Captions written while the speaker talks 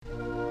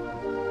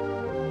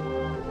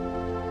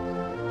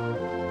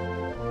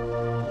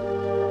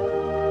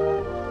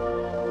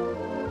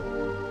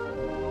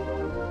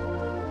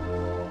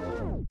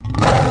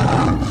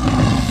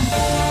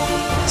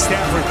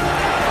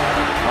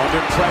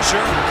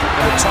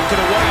They tuck it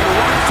away and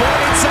run for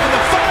it inside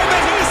the 5,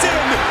 and he's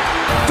in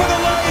for the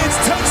Lions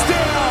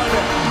touchdown.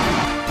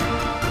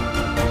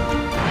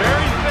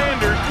 Barry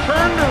Sanders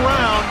turned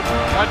around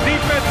a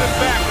defensive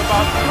back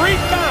about 3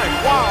 times.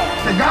 Wow.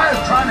 The guy is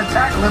trying to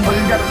tackle him, but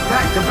he's got his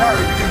back to Barry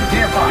because he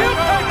can't find him.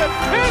 He'll take it.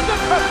 Here's a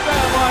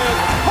touchdown, Lions.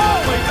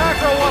 Holy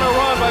mackerel, what a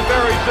run by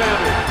Barry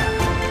Sanders.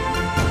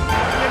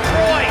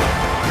 Detroit,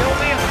 there will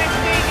be a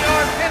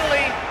 15-yard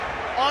penalty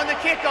on the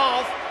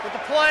kickoff, but the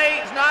play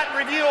is not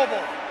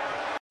reviewable.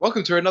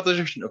 Welcome to another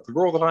edition of the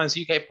Roar of the Lions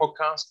UK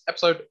podcast,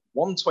 episode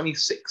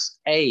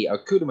 126A.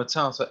 Hakuna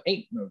Matata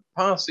Ain't No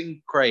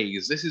Passing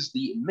Craze. This is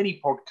the mini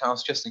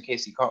podcast, just in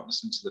case you can't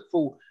listen to the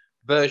full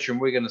version.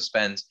 We're going to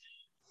spend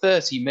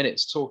 30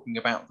 minutes talking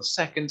about the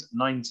second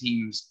 9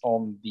 teams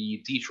on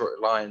the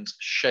Detroit Lions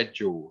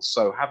schedule.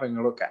 So having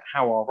a look at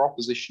how our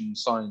opposition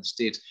sides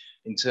did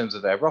in terms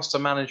of their roster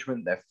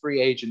management, their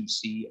free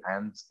agency,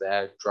 and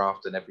their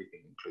draft and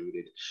everything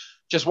included.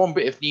 Just one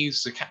bit of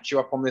news to catch you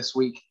up on this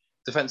week.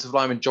 Defensive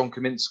lineman John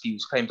Kaminsky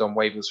was claimed on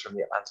waivers from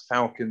the Atlanta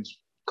Falcons.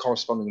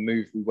 Corresponding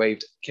move, we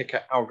waived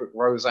kicker Aldrick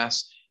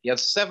Rosas. He had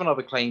 7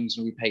 other claims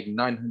and we paid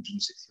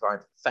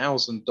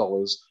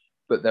 $965,000,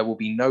 but there will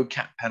be no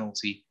cap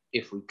penalty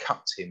if we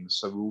cut him.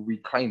 So we'll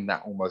reclaim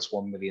that almost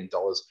 $1 million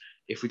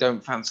if we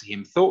don't fancy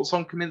him. Thoughts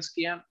on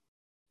Kaminsky, Ant?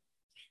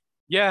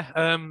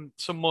 Yeah,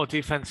 some more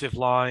defensive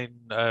line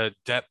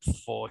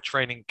depth for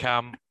training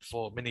camp,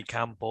 for mini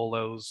camp, all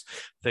those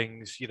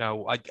things. You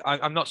know,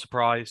 I'm not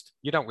surprised.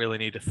 You don't really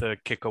need a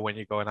third kicker when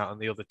you're going out, and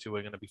the other 2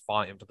 are going to be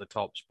fighting for the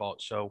top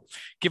spot. So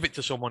give it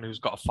to someone who's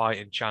got a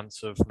fighting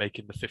chance of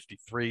making the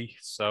 53.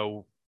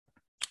 So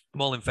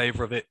I'm all in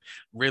favour of it.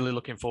 Really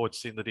looking forward to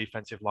seeing the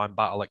defensive line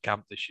battle at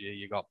camp this year.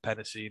 You got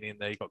Penasini in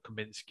there, you got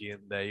Kaminsky in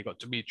there, you got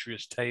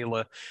Demetrius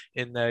Taylor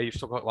in there. You've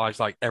still got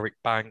guys like Eric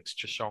Banks,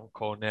 Jashawn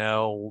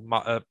Cornell,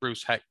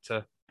 Bruce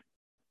Hector.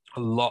 A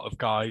lot of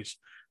guys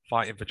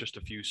fighting for just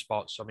a few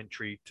spots. So I'm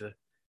intrigued to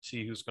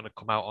see who's going to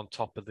come out on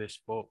top of this.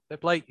 But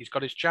Blake, he's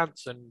got his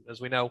chance, and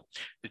as we know,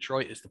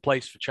 Detroit is the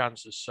place for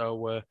chances.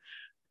 So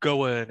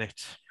go earn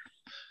it.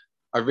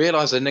 I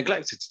realise I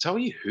neglected to tell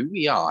you who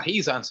we are.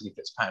 He's Anthony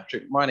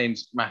Fitzpatrick. My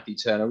name's Matthew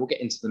Turner. We'll get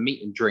into the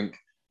meat and drink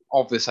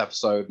of this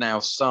episode now,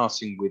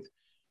 starting with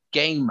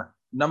game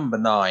number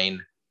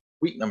 9,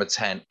 week number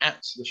 10,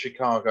 at the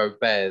Chicago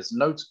Bears.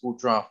 Notable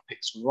draft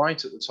picks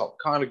right at the top.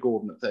 Kyler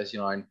Gordon at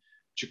 39,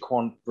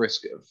 Jaquan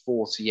Brisker at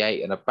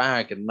 48, and a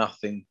bag of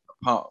nothing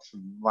apart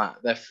from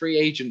that. Their free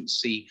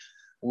agency,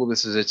 well,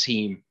 this is a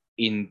team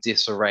in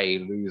disarray,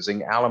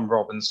 losing Allen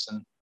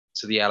Robinson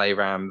to the LA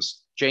Rams,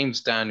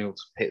 James Daniel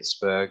to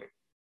Pittsburgh,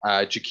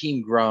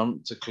 Jakeem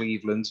Grant to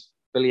Cleveland,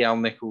 Billy Al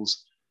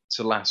Nichols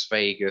to Las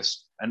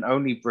Vegas, and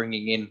only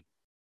bringing in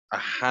a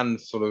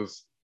handful of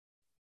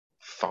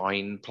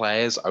fine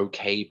players,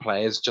 okay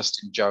players,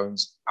 Justin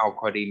Jones,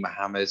 Al-Qadim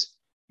Muhammad,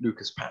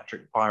 Lucas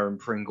Patrick, Byron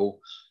Pringle.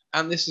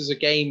 And this is a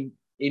game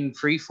in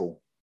freefall,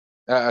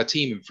 a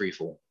team in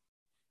freefall.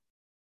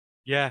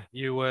 Yeah,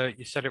 you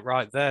said it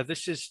right there.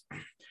 This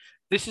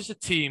is a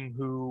team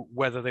who,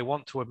 whether they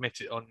want to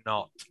admit it or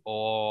not,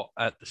 or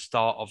at the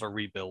start of a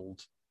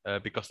rebuild,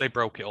 because they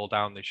broke it all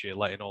down this year,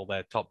 letting all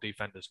their top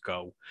defenders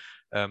go.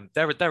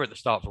 They're at the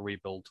start of a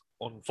rebuild.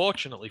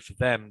 Unfortunately for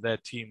them, their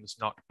team's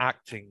not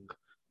acting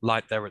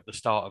like they're at the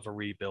start of a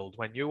rebuild.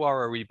 When you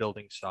are a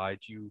rebuilding side,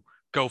 you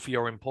go for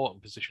your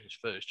important positions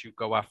first. You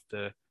go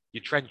after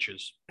your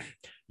trenches.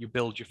 You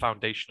build your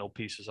foundational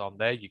pieces on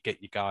there. You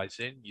get your guys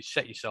in. You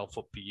set yourself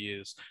up for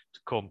years to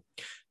come.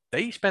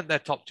 They spent their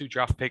top 2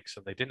 draft picks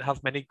and they didn't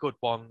have many good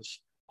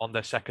ones on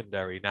their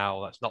secondary.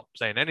 Now, that's not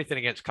saying anything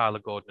against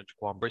Kyler Gordon and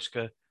Jaquan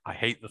Brisker. I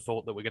hate the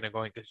thought that we're going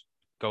to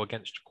go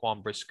against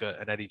Jaquan Brisker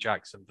and Eddie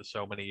Jackson for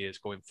so many years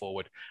going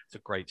forward. It's a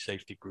great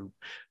safety group.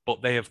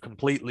 But they have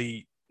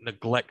completely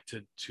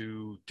neglected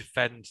to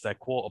defend their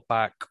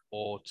quarterback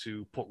or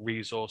to put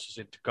resources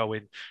into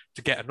going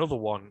to get another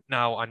one.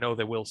 Now, I know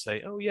they will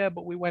say, oh yeah,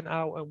 but we went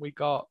out and we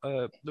got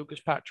Lucas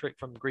Patrick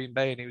from Green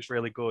Bay and he was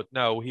really good.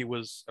 No, he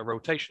was a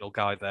rotational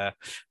guy there.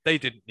 They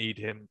didn't need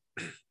him.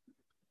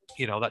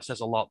 You know, that says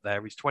a lot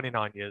there. He's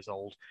 29 years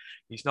old.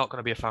 He's not going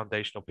to be a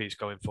foundational piece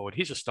going forward.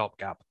 He's a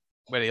stopgap.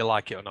 Whether you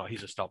like it or not,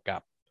 he's a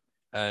stopgap.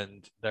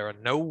 And there's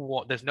no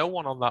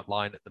one on that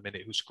line at the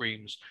minute who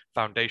screams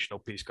foundational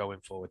piece going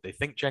forward. They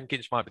think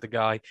Jenkins might be the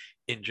guy,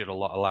 injured a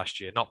lot of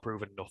last year, not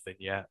proven nothing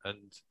yet.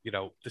 And, you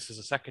know, this is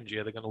the second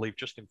year they're going to leave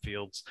Justin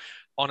Fields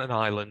on an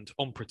island,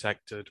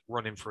 unprotected,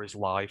 running for his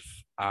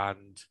life.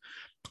 And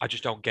I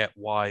just don't get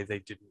why they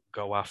didn't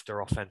go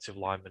after offensive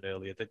linemen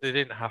earlier. They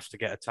didn't have to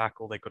get a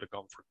tackle. They could have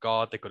gone for a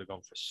guard. They could have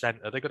gone for a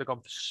center. They could have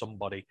gone for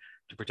somebody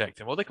to protect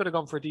him. Or they could have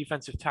gone for a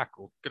defensive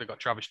tackle. Could have got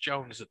Travis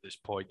Jones at this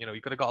point. You know,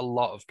 you could have got a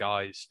lot of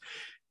guys.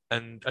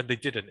 And they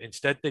didn't.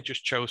 Instead, they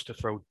just chose to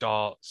throw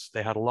darts.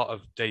 They had a lot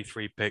of day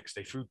 3 picks.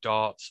 They threw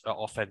darts at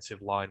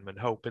offensive linemen,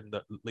 hoping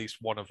that at least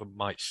one of them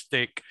might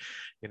stick.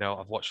 You know,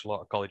 I've watched a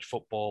lot of college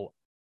football.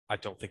 I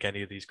don't think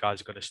any of these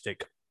guys are going to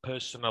stick.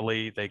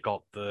 Personally, they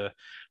got the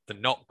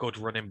not good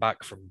running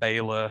back from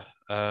Baylor.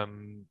 I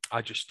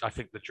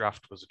think the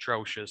draft was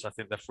atrocious. I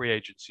think the free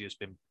agency has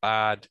been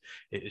bad.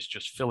 It is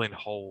just filling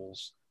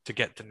holes to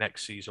get to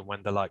next season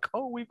when they're like,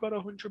 oh, we've got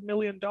 $100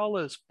 million.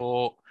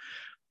 But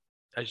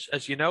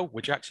as you know,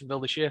 with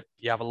Jacksonville this year,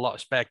 you have a lot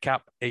of spare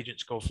cap.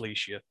 Agents go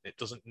fleece you. It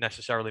doesn't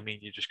necessarily mean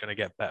you're just going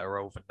to get better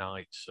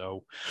overnight.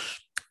 So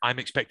I'm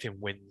expecting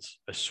wins,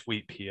 a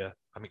sweep here.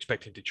 I'm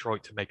expecting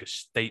Detroit to make a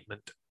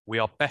statement. We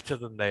are better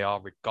than they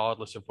are,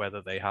 regardless of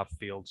whether they have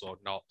Fields or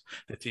not.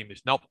 The team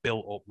is not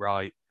built up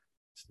right.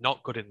 It's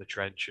not good in the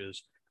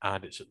trenches,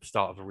 and it's at the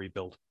start of a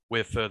rebuild.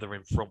 We're further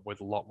in front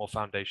with a lot more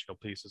foundational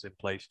pieces in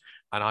place,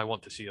 and I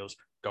want to see us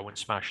go and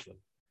smash them.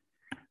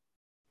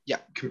 Yeah,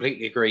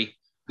 completely agree.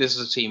 This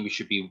is a team we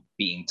should be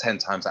beating 10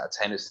 times out of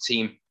 10. It's a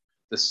team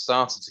that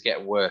started to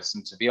get worse.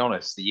 And to be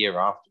honest, the year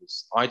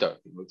afterwards, I don't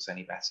think it looks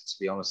any better. To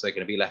be honest, they're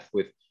going to be left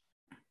with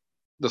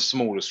the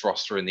smallest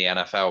roster in the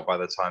NFL by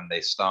the time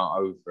they start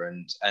over.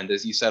 And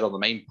as you said on the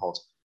main pod,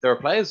 there are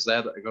players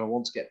there that are going to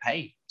want to get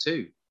paid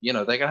too. You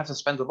know, they're going to have to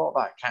spend a lot of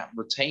that cap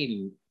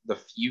retaining the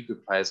few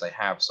good players they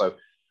have. So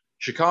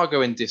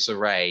Chicago in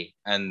disarray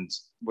and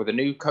with a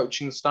new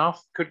coaching staff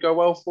could go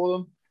well for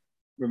them.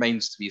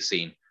 Remains to be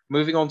seen.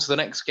 Moving on to the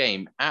next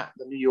game at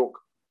the New York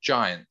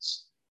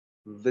Giants.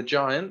 The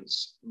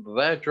Giants,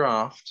 their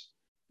draft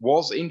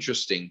was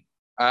interesting.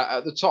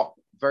 At the top,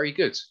 very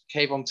good.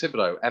 Kayvon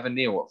Thibodeau, Evan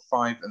Neal at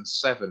 5 and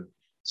 7.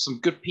 Some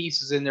good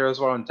pieces in there as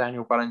well, and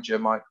Daniel Bellinger,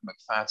 Michael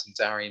McFadden,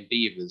 Darian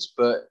Beavers,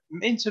 but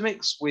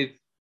intermixed with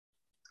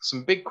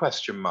some big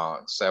question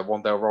marks.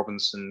 Wan'Dale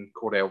Robinson,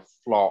 Cordell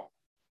Flott,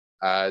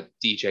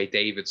 DJ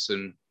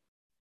Davidson.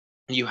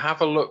 You have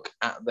a look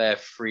at their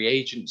free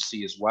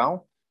agency as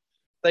well.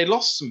 They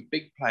lost some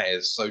big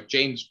players. So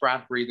James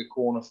Bradbury, the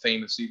corner,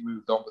 famously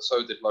moved on, but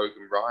so did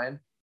Logan Ryan.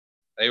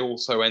 They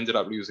also ended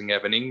up losing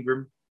Evan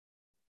Ingram,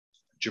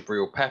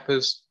 Jabril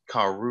Peppers,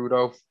 Kyle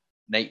Rudolph,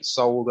 Nate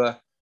Solder,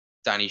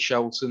 Danny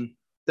Shelton.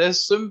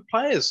 There's some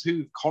players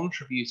who've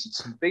contributed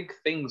some big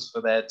things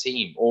for their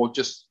team or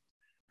just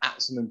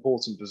at some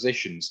important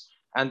positions.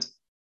 And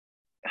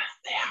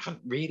they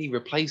haven't really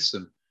replaced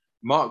them.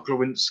 Mark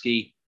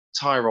Glowinski,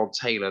 Tyrod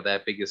Taylor,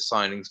 their biggest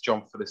signings,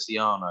 John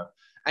Feliciano.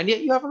 And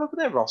yet you have a look at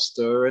their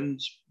roster and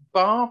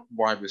bar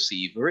wide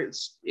receiver,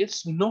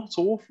 it's not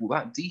awful.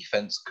 That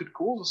defense could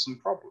cause us some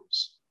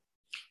problems.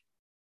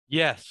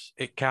 Yes,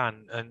 it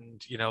can.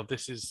 And, you know,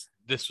 this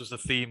was the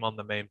theme on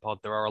the main pod.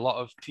 There are a lot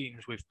of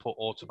teams we've put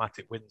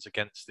automatic wins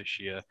against this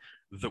year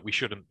that we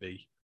shouldn't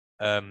be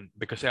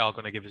because they are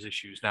going to give us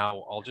issues.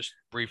 Now, I'll just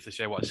briefly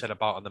say what I said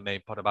about on the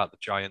main pod about the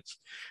Giants.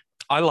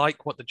 I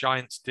like what the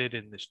Giants did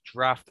in this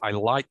draft. I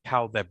like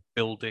how they're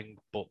building,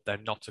 but they're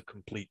not a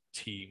complete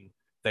team.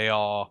 They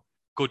are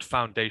good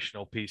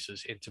foundational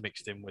pieces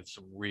intermixed in with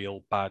some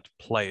real bad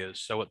players.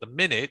 So at the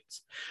minute,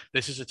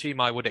 this is a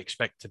team I would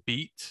expect to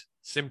beat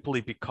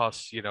simply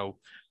because, you know,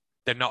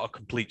 they're not a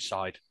complete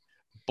side.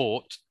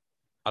 But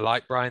I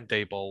like Brian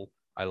Daboll.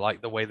 I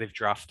like the way they've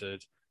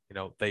drafted. You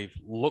know, they've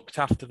looked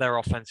after their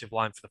offensive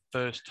line for the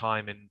first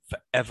time in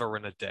forever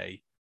and a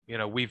day. You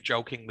know, we've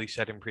jokingly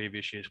said in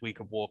previous years we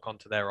could walk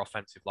onto their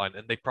offensive line,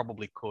 and they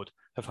probably could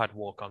have had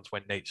walk-ons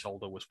when Nate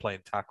Solder was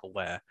playing tackle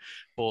there.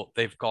 But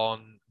they're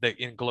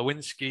in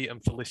Glowinski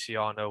and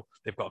Feliciano.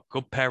 They've got a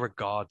good pair of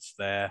guards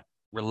there,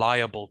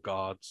 reliable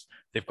guards.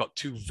 They've got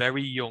two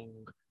very young,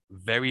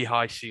 very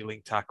high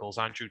ceiling tackles.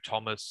 Andrew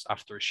Thomas,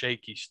 after a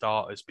shaky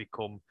start, has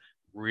become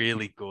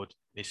really good.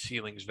 His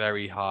ceiling's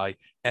very high.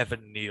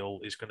 Evan Neal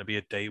is going to be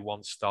a day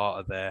one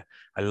starter there.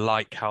 I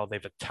like how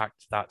they've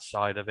attacked that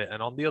side of it.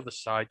 And on the other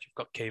side, you've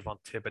got Kayvon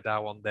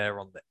Thibodeau on there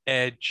on the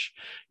edge.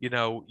 You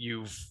know,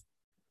 you've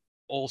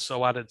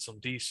also added some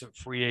decent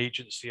free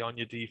agency on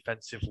your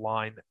defensive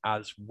line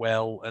as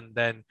well. And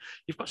then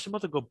you've got some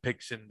other good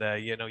picks in there.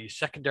 You know, your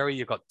secondary,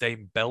 you've got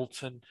Dane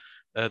Belton,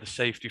 the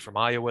safety from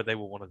Iowa. They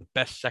were one of the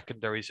best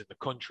secondaries in the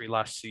country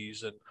last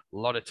season. A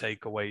lot of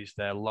takeaways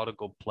there, a lot of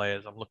good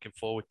players. I'm looking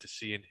forward to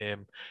seeing him.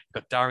 You've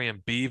got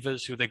Darian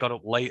Beavers, who they got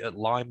up late at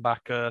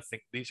linebacker. I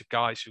think these are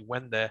guys who,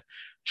 when they're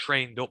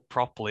trained up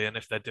properly and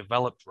if they're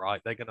developed right,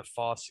 they're going to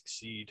far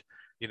succeed,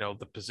 you know,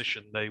 the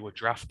position they were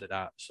drafted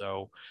at.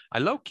 So I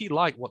low-key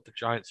like what the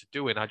Giants are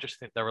doing. I just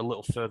think they're a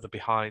little further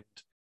behind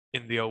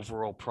in the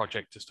overall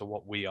project as to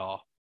what we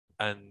are.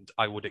 And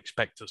I would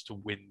expect us to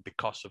win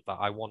because of that.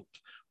 I want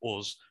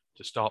us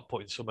to start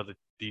putting some of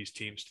these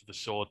teams to the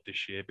sword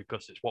this year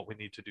because it's what we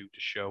need to do to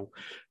show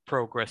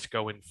progress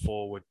going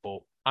forward. But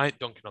I ain't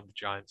dunking on the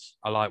Giants.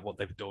 I like what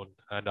they've done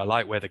and I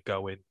like where they're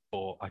going,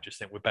 but I just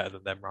think we're better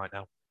than them right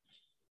now.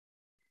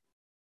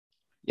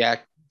 Yeah,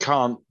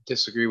 can't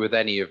disagree with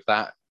any of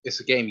that. It's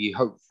a game you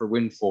hope for a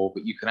win for,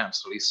 but you can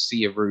absolutely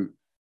see a route,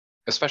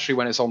 especially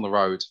when it's on the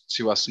road,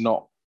 to us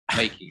not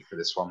making it for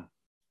this one.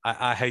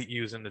 I hate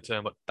using the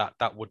term, but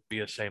that would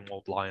be a same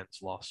old Lions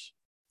loss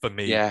for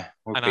me. Yeah.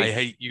 And I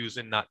hate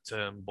using that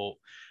term, but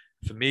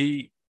for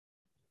me,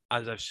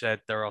 as I've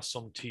said, there are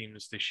some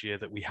teams this year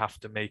that we have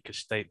to make a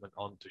statement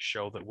on to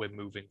show that we're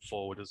moving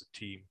forward as a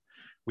team.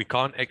 We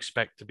can't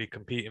expect to be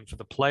competing for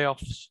the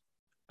playoffs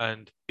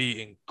and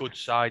beating good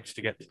sides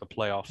to get to the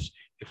playoffs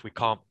if we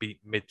can't beat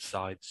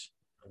mid-sides.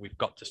 We've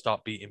got to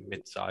start beating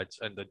mid-sides,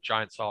 and the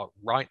Giants are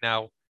right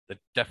now the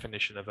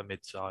definition of a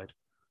mid-side.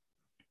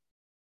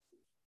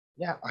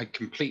 Yeah, I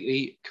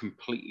completely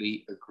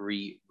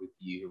agree with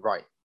you.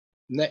 Right.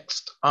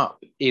 Next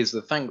up is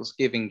the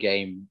Thanksgiving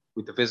game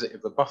with the visit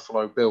of the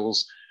Buffalo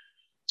Bills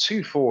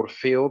to Ford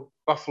Field.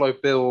 Buffalo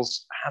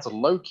Bills has a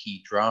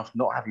low-key draft,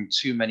 not having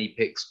too many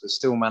picks, but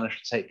still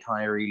managed to take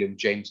Kaiir Elam,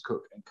 James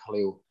Cook, and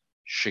Khalil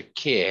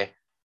Shakir.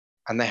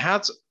 And they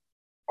had,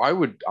 I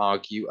would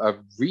argue, a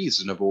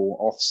reasonable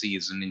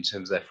offseason in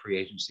terms of their free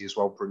agency as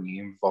well, bringing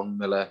in Von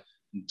Miller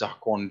and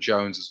Daquan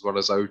Jones, as well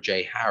as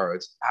O.J.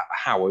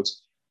 Howard.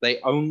 They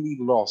only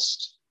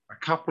lost a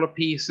couple of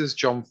pieces,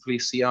 John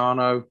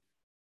Feliciano,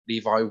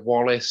 Levi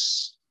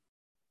Wallace,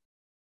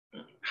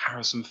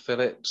 Harrison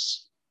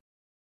Phillips,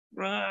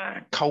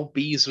 Cole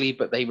Beasley,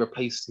 but they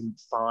replaced him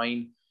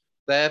fine.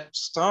 Their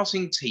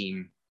starting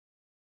team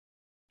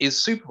is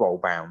Super Bowl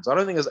bound. I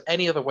don't think there's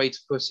any other way to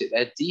put it.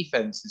 Their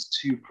defense is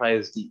 2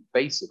 players deep,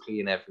 basically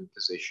in every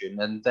position,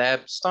 and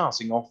their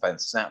starting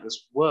offense is out of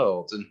this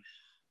world. And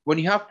when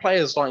you have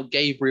players like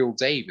Gabriel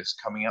Davis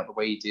coming out the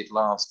way he did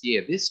last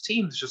year, this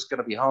team's just going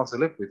to be hard to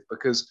live with,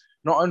 because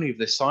not only have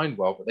they signed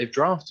well, but they've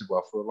drafted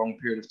well for a long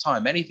period of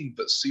time. Anything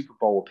but Super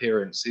Bowl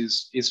appearance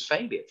is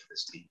failure for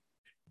this team.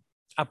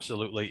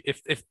 Absolutely.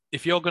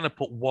 If you're going to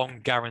put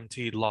one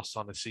guaranteed loss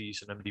on a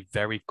season and be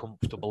very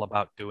comfortable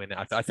about doing it,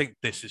 I think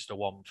this is the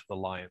one for the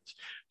Lions.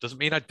 Doesn't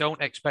mean I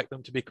don't expect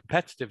them to be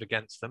competitive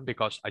against them,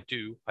 because I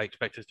do. I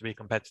expect us to be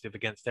competitive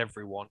against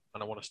everyone,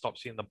 and I want to stop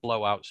seeing the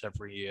blowouts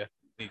every year.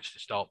 It needs to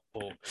stop.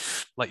 But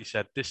like you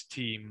said, this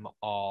team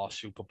are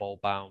Super Bowl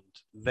bound.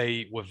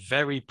 They were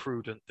very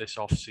prudent this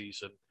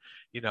offseason.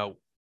 You know,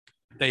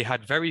 they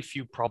had very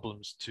few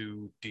problems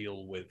to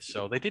deal with,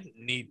 so they didn't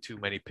need too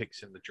many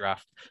picks in the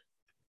draft.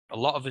 A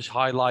lot of us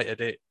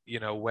highlighted it, you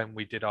know, when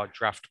we did our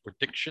draft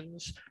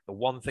predictions. The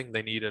one thing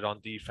they needed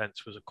on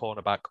defense was a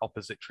cornerback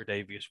opposite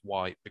Tre'Davious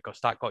White, because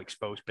that got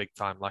exposed big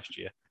time last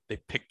year. They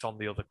picked on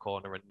the other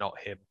corner and not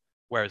him,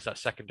 whereas that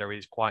secondary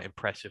is quite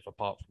impressive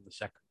apart from the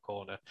second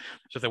corner.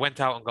 So they went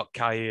out and got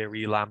Kaiir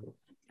Elam.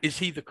 Is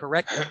he the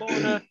correct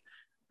corner?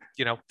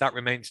 You know, that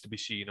remains to be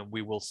seen, and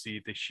we will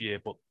see this year.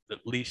 But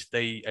at least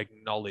they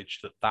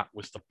acknowledged that that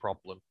was the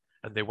problem,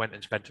 and they went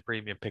and spent a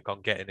premium pick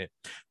on getting it.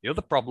 The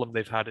other problem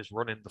they've had is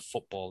running the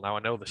football. Now, I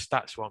know the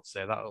stats won't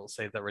say that. It'll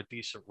say they're a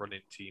decent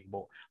running team,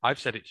 but I've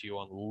said it to you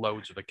on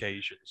loads of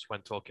occasions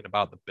when talking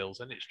about the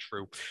Bills, and it's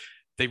true.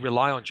 They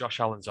rely on Josh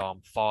Allen's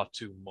arm far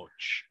too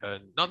much.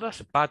 And not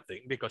that's a bad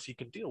thing, because he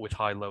can deal with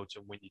high loads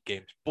and win you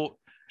games. But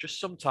just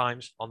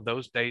sometimes on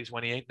those days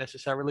when he ain't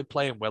necessarily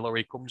playing well, or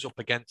he comes up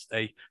against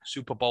a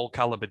Super Bowl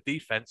caliber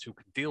defense who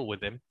can deal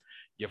with him,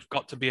 you've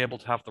got to be able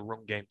to have the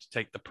run game to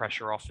take the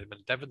pressure off him.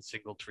 And Devin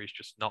Singletary's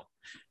just not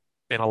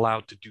been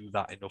allowed to do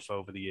that enough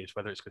over the years,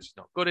 whether it's because he's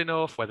not good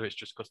enough, whether it's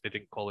just because they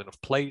didn't call enough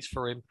plays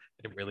for him.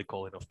 They didn't really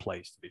call enough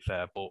plays, to be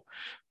fair. But,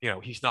 you know,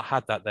 he's not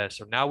had that there.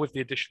 So now with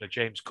the addition of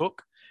James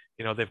Cook,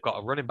 you know, they've got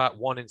a running back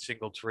one in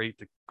Singletary.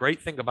 The great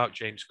thing about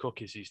James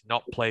Cook is he's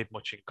not played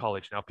much in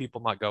college. Now,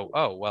 people might go,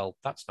 oh, well,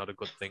 that's not a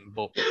good thing.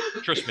 But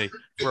trust me,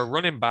 for a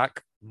running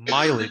back,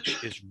 mileage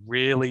is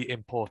really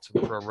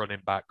important for a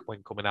running back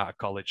when coming out of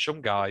college.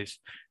 Some guys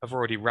have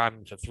already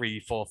ran for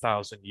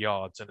 3,000-4,000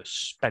 yards and are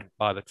spent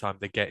by the time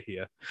they get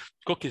here.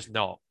 Cook is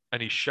not.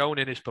 And he's shown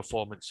in his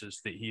performances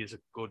that he is a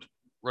good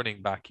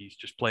running back. He's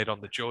just played on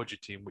the Georgia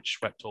team, which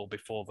swept all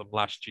before them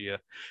last year.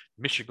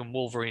 Michigan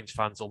Wolverines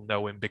fans will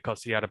know him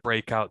because he had a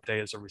breakout day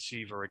as a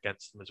receiver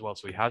against them as well.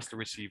 So he has the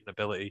receiving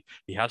ability,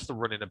 he has the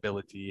running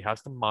ability, he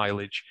has the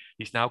mileage.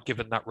 He's now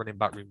given that running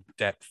back room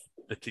depth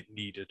that it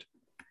needed.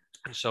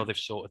 And so they've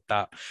sorted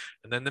that.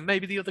 And then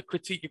maybe the other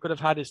critique you could have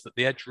had is that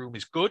the edge room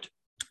is good,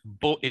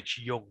 but it's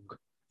young.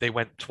 They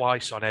went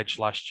twice on edge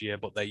last year,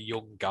 but they're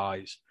young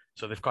guys.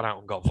 So they've gone out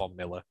and got Von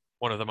Miller,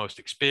 one of the most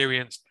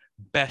experienced,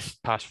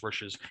 best pass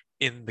rushers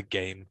in the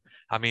game.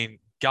 I mean,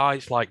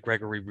 guys like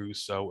Gregory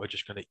Rousseau are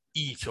just going to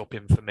eat up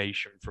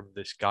information from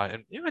this guy.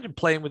 And you imagine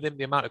playing with him,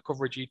 the amount of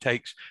coverage he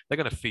takes, they're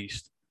going to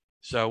feast.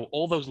 So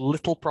all those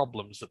little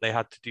problems that they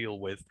had to deal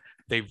with,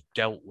 they've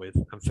dealt with.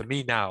 And for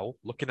me now,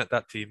 looking at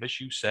that team, as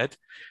you said,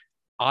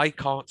 I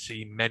can't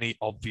see many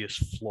obvious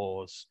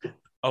flaws. The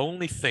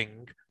only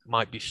thing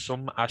might be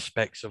some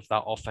aspects of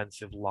that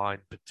offensive line,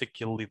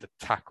 particularly the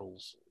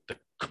tackles, that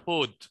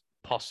could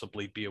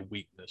possibly be a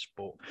weakness.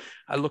 But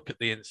I look at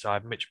the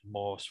inside, Mitch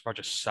Morse,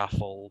 Roger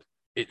Saffold,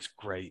 it's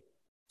great.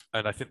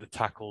 And I think the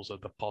tackles are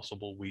the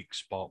possible weak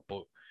spot.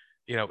 But,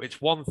 you know,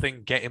 it's one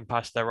thing getting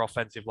past their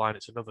offensive line.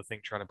 It's another thing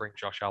trying to bring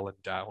Josh Allen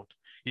down.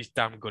 He's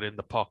damn good in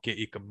the pocket.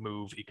 He can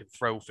move. He can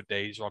throw for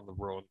days on the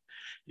run.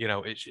 You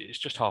know, it's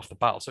just half the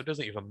battle. So it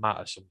doesn't even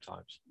matter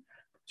sometimes.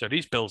 So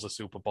these Bills are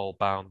Super Bowl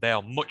bound. They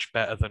are much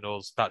better than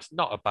us. That's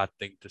not a bad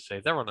thing to say.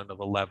 They're on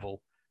another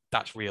level.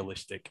 That's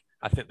realistic.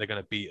 I think they're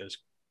going to beat us.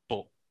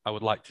 But I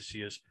would like to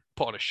see us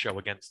put on a show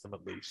against them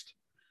at least.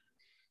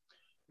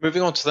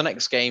 Moving on to the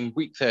next game,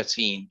 Week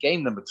 13,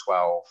 game number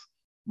 12.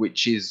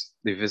 which is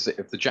the visit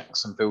of the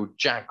Jacksonville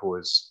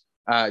Jaguars.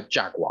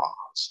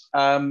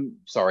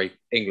 Sorry,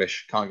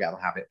 English, can't get out of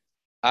the habit.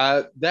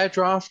 Their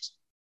draft,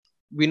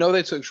 we know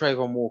they took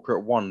Trayvon Walker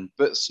at 1,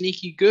 but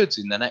sneaky goods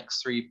in the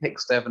next 3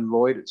 picks. Devin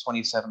Lloyd at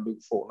 27, Luke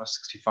Fortner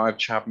 65,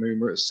 Chad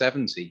Moomer at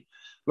 70.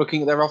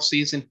 Looking at their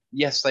offseason,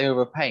 yes, they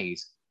overpaid,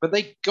 but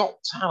they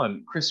got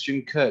talent.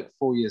 Christian Kirk,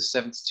 4 years,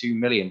 72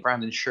 million.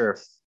 Brandon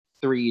Scherf,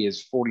 3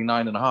 years,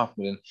 49.5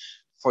 million.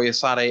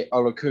 Foyesade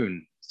Olokun,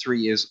 3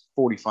 years,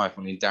 45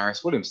 million.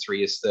 Darius Williams, 3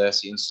 years,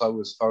 30. And so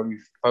was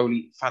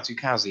Foley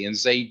Fatukazi and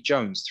Zay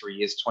Jones, 3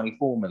 years,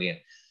 24 million.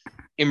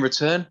 In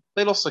return,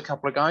 they lost a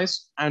couple of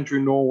guys.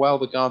 Andrew Norwell,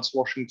 the guards,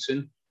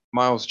 Washington.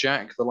 Miles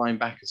Jack, the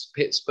linebackers,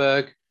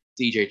 Pittsburgh.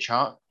 DJ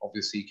Chark,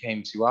 obviously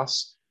came to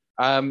us.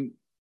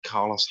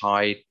 Carlos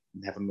Hyde,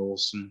 Nevin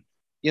Lawson.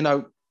 You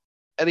know,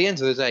 at the end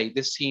of the day,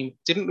 this team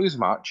didn't lose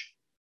much,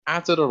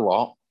 added a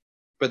lot,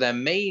 but their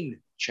main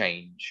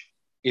change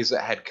is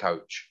at head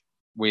coach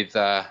with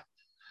the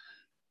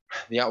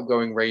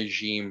outgoing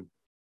regime.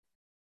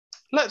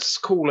 Let's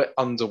call it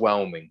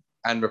underwhelming,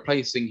 and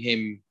replacing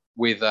him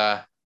with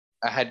a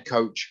head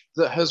coach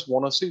that has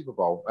won a Super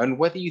Bowl. And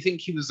whether you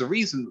think he was the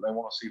reason that they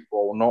won a Super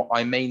Bowl or not,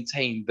 I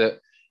maintain that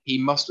he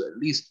must at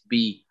least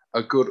be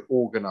a good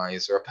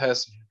organizer, a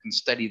person who can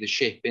steady the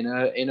ship in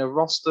a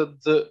roster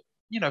that,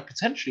 you know,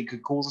 potentially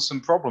could cause us some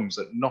problems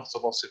that not a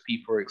lot of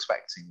people are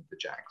expecting with the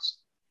Jags.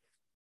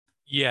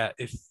 Yeah,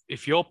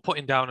 if you're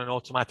putting down an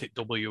automatic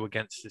W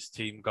against this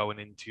team going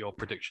into your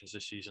predictions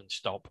this season,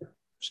 stop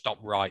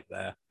right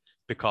there,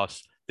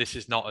 because this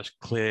is not as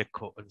clear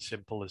cut and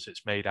simple as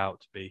it's made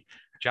out to be.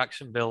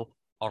 Jacksonville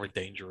are a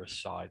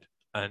dangerous side,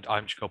 and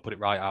I'm just going to put it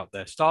right out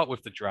there. Start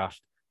with the draft.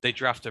 They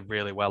drafted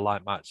really well,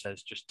 like Matt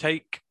says. Just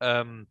take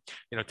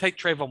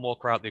Trayvon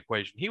Walker out of the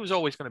equation. He was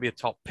always going to be a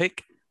top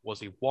pick.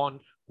 Was he one?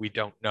 We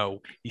don't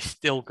know. He's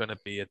still going to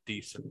be a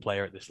decent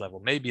player at this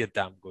level, maybe a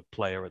damn good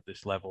player at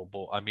this level.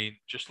 But I mean,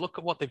 just look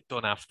at what they've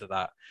done after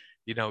that.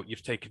 You know,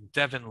 you've taken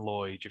Devin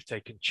Lloyd, you've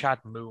taken Chad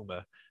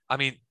Moomer. I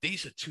mean,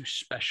 these are 2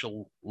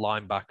 special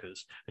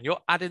linebackers, and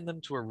you're adding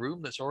them to a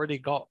room that's already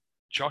got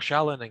Josh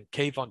Allen and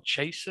Kayvon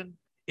Chasen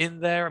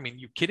in there. I mean,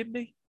 you kidding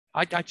me?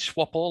 I'd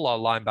swap all our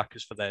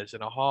linebackers for theirs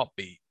in a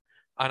heartbeat,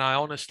 and I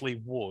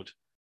honestly would.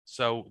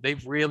 So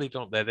they've really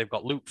done it there. They've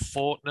got Luke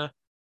Fortner,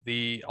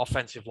 the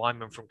offensive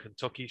lineman from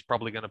Kentucky. He's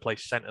probably going to play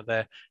center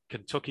there.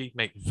 Kentucky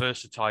make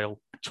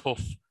versatile,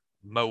 tough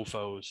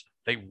mofos.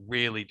 They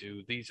really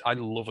do. I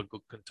love a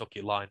good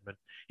Kentucky lineman.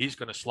 He's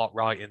going to slot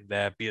right in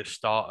there, be a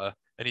starter,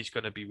 and he's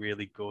going to be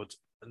really good.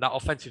 And that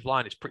offensive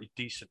line is pretty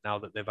decent now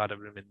that they've added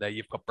him in there.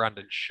 You've got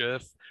Brandon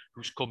Scherf,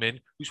 who's come in,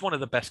 who's one of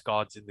the best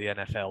guards in the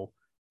NFL.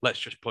 Let's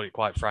just put it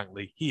quite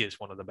frankly, he is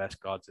one of the best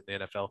guards in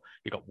the NFL.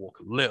 You've got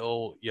Walker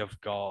Little, you've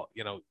got,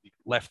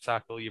 left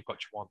tackle, you've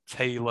got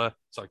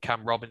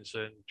Cam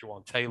Robinson,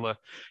 Jawan Taylor.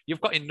 You've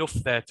got enough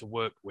there to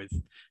work with.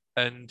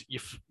 And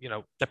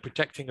they're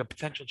protecting a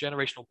potential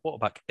generational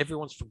quarterback.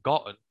 Everyone's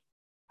forgotten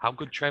how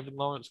good Trevor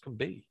Lawrence can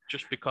be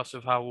just because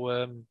of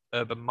how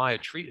Urban Meyer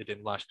treated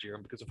him last year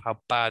and because of how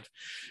bad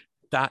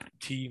that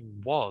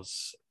team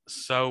was.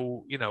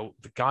 So,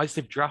 the guys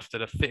they've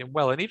drafted are fitting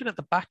well. And even at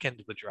the back end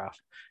of the draft,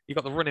 you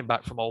got the running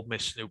back from Ole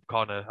Miss, Snoop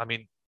Connor. I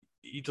mean,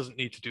 he doesn't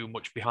need to do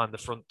much behind the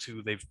front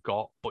 2 they've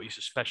got, but he's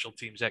a special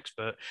teams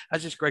expert,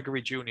 as is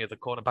Gregory Jr., the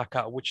cornerback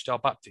out of Wichita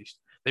Baptist.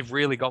 They've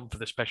really gone for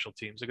the special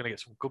teams. They're going to get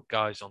some good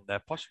guys on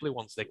there, possibly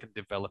ones they can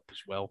develop as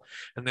well.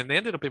 And then they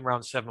ended up in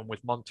round 7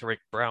 with Monteric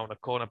Brown, a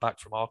cornerback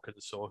from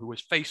Arkansas, who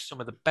has faced some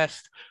of the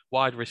best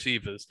wide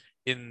receivers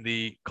in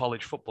the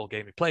college football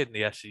game. He played in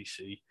the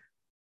SEC.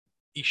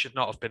 He should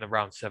not have been a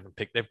round 7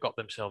 pick. They've got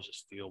themselves a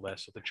steal there.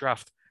 So the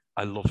draft,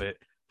 I love it.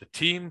 The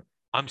team,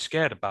 I'm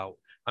scared about.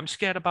 I'm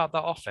scared about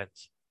that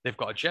offense. They've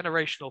got a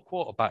generational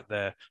quarterback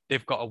there.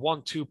 They've got a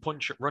 1-2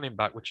 punch at running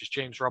back, which is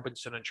James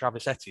Robinson and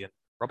Travis Etienne.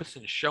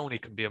 Robinson's shown he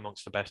can be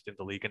amongst the best in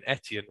the league, and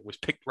Etienne was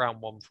picked round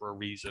 1 for a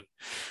reason.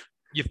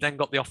 You've then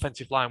got the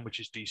offensive line, which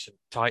is decent.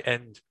 Tight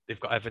end, they've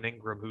got Evan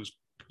Ingram, who's,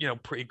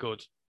 pretty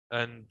good.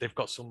 And they've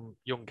got some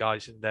young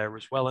guys in there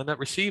as well. And at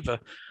receiver,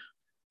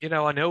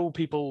 I know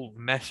people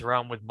mess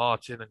around with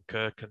Martin and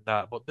Kirk and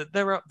that, but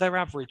they're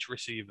average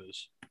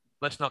receivers.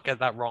 Let's not get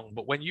that wrong.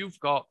 But when you've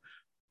got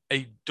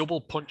a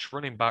double punch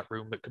running back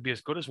room that could be as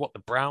good as what the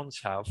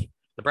Browns have,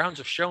 the Browns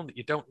have shown that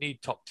you don't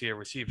need top tier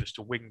receivers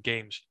to win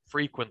games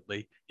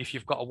frequently if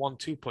you've got a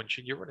 1-2 punch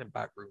in your running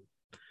back room.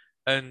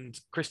 And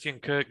Christian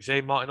Kirk, Zay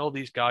Martin, all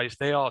these guys,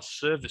 they are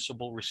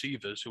serviceable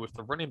receivers who, if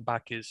the running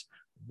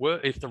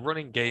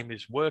game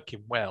is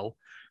working well,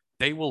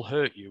 they will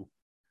hurt you.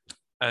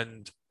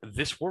 And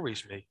this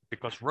worries me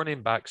because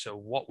running backs are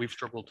what we've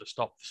struggled to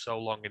stop for so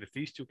long. And if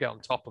these 2 get on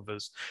top of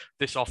us,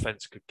 this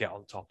offense could get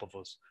on top of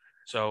us.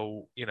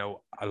 So,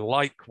 I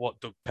like what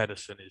Doug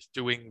Pederson is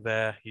doing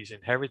there. He's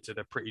inherited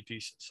a pretty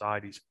decent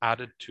side. He's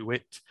added to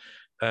it.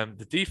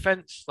 The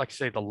defense, like I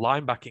say, the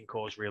linebacking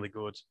core is really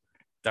good.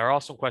 There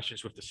are some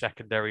questions with the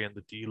secondary and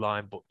the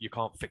D-line, but you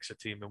can't fix a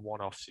team in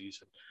one off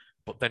season.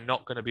 But they're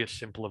not going to be as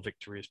simple a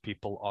victory as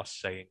people are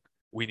saying.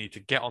 We need to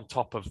get on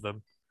top of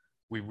them.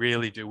 We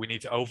really do. We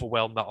need to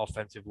overwhelm that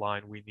offensive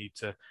line. We need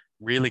to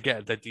really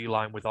get the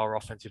D-line with our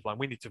offensive line.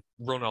 We need to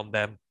run on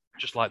them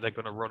just like they're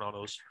going to run on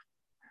us.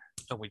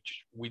 And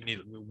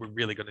we're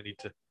really going to need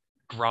to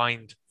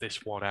grind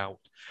this one out.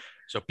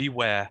 So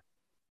beware.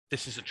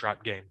 This is a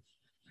trap game.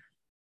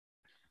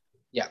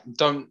 Yeah,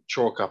 don't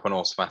chalk up an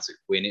automatic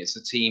win. It's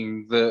a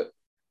team that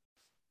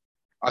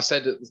I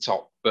said at the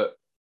top, but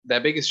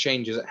their biggest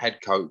changes at head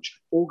coach,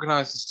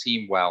 organize this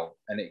team well,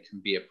 and it can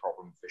be a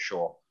problem for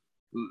sure.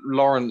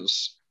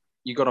 Lawrence,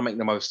 you got to make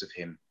the most of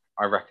him.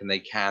 I reckon they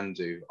can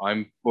do.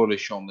 I'm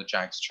bullish on the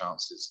Jags'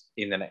 chances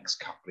in the next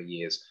couple of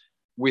years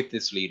with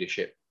this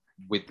leadership,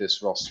 with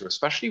this roster,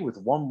 especially with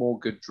one more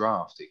good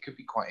draft. It could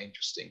be quite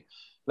interesting.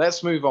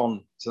 Let's move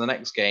on to the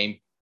next game,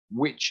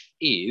 which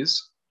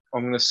is,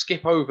 I'm going to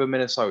skip over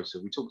Minnesota.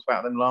 We talked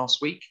about them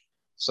last week.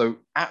 So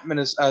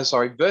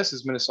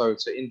versus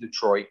Minnesota in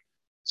Detroit.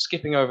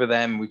 Skipping over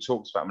them, we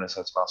talked about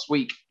Minnesota last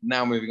week.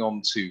 Now moving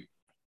on to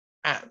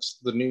at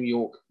the New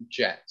York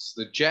Jets.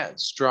 The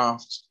Jets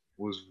draft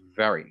was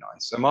very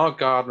nice. Amar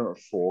Gardner at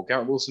 4,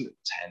 Garrett Wilson at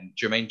 10,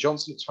 Jermaine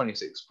Johnson at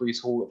 26,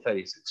 Breece Hall at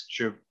 36,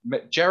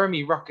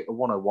 Jeremy Ruckett at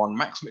 101,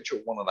 Max Mitchell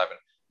at 111,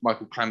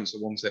 Michael Clements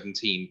at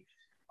 117.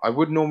 I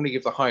would normally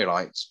give the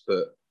highlights,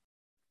 but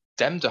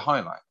them to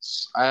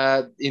highlights.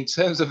 In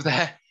terms of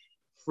their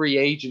free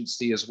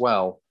agency as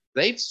well,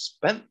 they've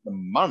spent the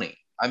money.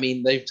 I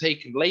mean, they've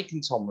taken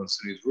Laken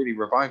Tomlinson, who's really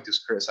revived his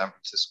career at San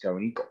Francisco,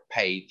 and he got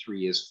paid 3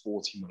 years,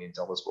 $40 million,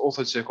 but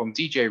also took on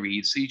DJ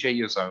Reed, CJ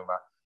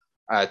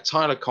Uzomah,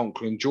 Tyler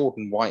Conklin,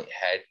 Jordan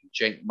Whitehead, and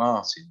Jake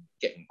Martin,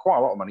 getting quite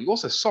a lot of money.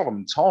 Also,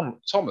 Solomon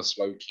Thomas,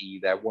 low-key,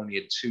 their 1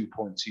 year,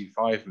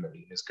 $2.25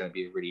 million is going to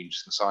be a really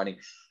interesting signing.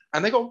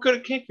 And they got a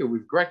good kicker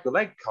with Greg the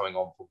Leg coming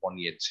on for 1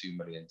 year, $2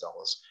 million.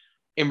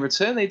 In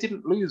return, they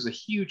didn't lose a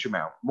huge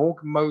amount.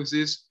 Morgan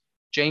Moses,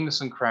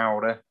 Jamison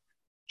Crowder,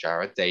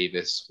 Jared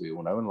Davis, we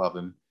all know and love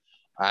him.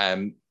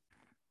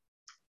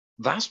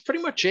 That's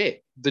pretty much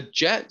it. The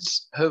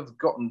Jets have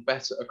gotten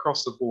better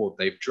across the board.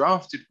 They've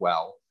drafted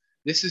well.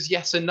 This is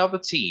yet another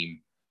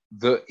team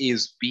that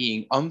is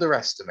being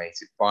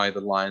underestimated by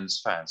the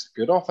Lions fans. A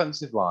good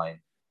offensive line,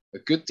 a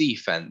good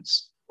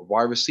defense, a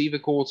wide receiver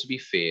core to be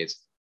feared.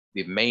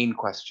 The main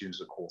question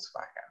is a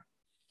quarterback.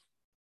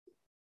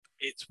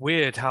 It's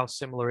weird how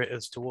similar it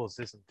is to us,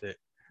 isn't it?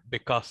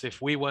 Because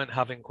if we weren't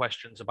having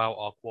questions about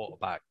our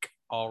quarterback,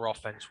 our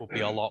offense would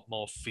be a lot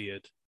more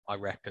feared, I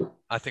reckon.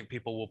 I think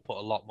people will put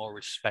a lot more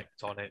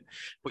respect on it.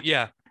 But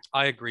yeah,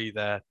 I agree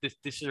there. This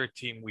is a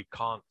team we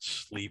can't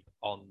sleep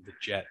on, the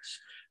Jets.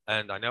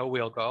 And I know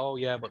we'll go, oh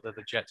yeah, but they're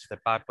the Jets, they're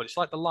bad. But it's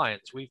like the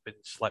Lions. We've been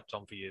slept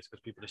on for years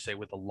because people just say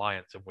we're the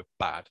Lions and we're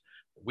bad.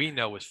 We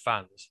know as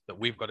fans that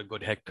we've got a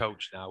good head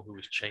coach now who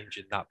is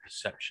changing that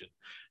perception.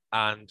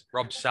 And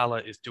Rob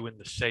Saleh is doing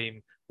the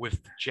same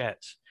with the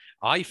Jets.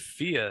 I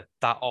fear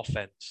that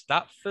offense,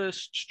 that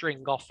first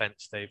string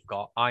offense they've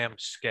got, I am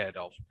scared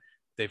of.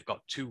 They've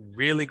got two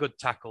really good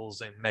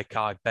tackles in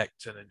Mekhi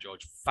Becton and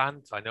George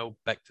Fant. I know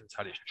Becton's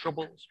had his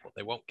troubles, but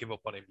they won't give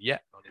up on him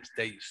yet. On his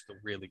day, he's still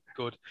really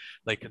good.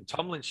 Laken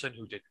Tomlinson,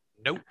 who did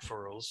note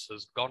for us,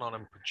 has gone on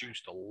and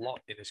produced a lot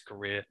in his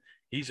career.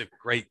 He's a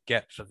great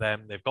get for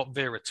them. They've got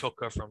Vera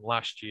Tucker from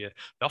last year.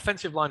 The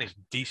offensive line is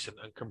decent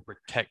and can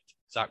protect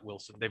Zach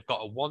Wilson. They've got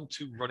a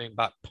 1-2 running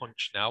back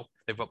punch now.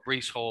 They've got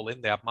Breece Hall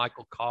in. They had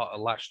Michael Carter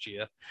last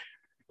year.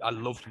 I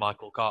loved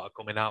Michael Carter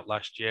coming out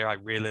last year. I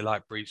really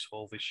like Breece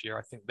Hall this year.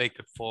 I think they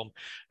could form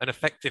an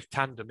effective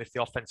tandem if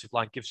the offensive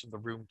line gives them the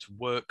room to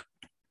work.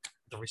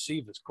 The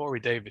receivers, Corey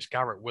Davis,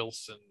 Garrett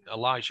Wilson,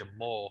 Elijah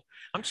Moore.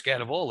 I'm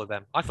scared of all of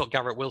them. I thought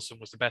Garrett Wilson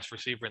was the best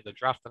receiver in the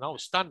draft, and I will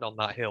stand on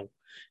that hill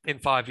in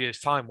 5 years'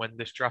 time when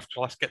this draft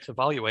class gets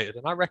evaluated,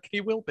 and I reckon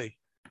he will be.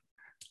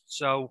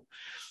 So,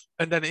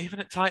 and then even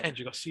at tight end,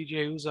 you've got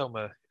CJ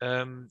Uzomah.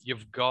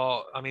 They've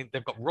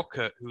got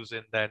Ruckert, who's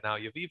in there now.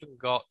 You've even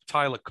got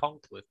Tyler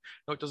Conklin.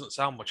 No, it doesn't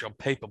sound much on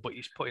paper, but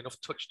he's put enough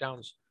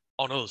touchdowns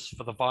on us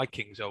for the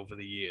Vikings over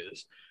the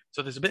years.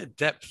 So there's a bit of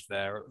depth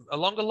there.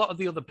 Along a lot of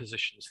the other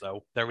positions,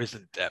 though, there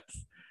isn't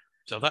depth.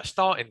 So that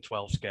starting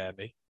 12 scare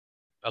me.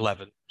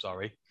 11,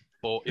 sorry.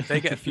 But if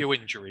they get a few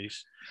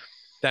injuries,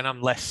 then I'm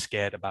less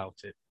scared about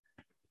it.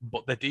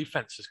 But the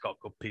defense has got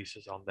good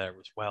pieces on there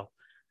as well.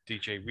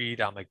 DJ Reed,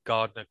 Ahmed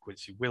Gardner,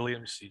 Quincy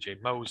Williams,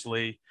 CJ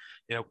Mosley,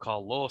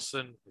 Carl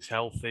Lawson is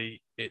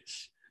healthy.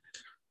 It's,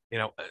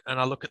 and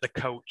I look at the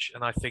coach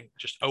and I think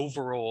just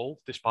overall,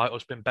 despite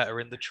us being better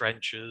in the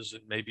trenches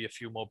and maybe a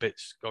few more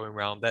bits going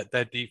around,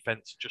 their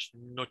defense just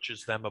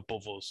nudges them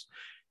above us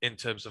in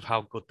terms of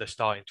how good their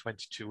starting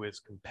 22 is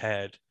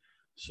compared.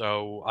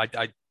 So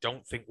I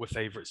don't think we're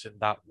favourites in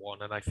that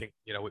one. And I think,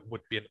 it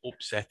would be an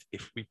upset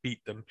if we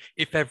beat them,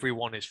 if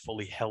everyone is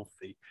fully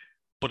healthy.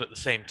 But at the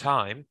same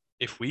time,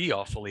 if we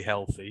are fully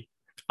healthy,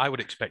 I would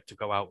expect to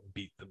go out and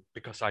beat them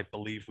because I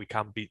believe we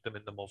can beat them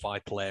in the more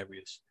vital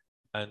areas.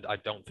 And I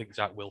don't think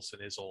Zach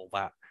Wilson is all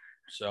that.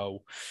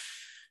 So,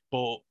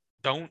 but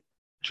don't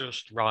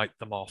just write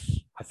them off,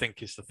 I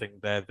think is the thing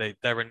there.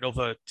 They're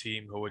another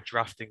team who are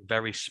drafting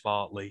very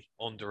smartly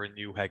under a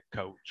new head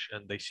coach,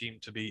 and they seem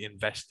to be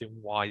investing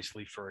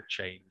wisely for a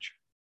change.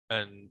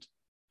 And,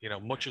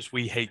 much as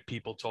we hate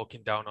people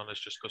talking down on us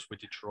just because we're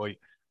Detroit,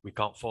 we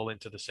can't fall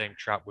into the same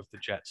trap with the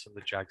Jets and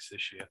the Jags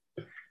this year.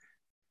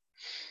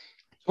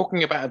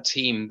 Talking about a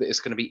team that is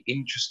going to be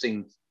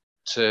interesting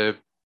to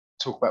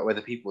talk about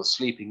whether people are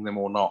sleeping on them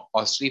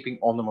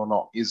or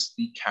not, is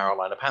the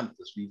Carolina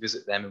Panthers. We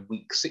visit them in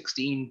week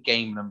 16,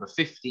 game number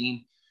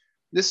 15.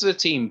 This is a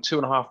team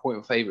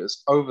 2.5-point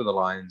favorites over the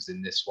Lions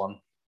in this one.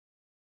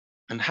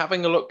 And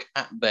having a look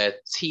at their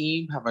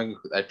team, having a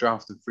look at their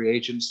draft and free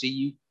agency,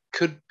 you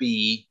could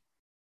be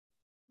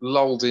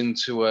lulled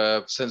into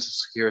a sense of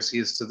security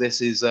as to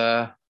this is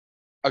a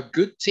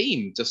good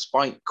team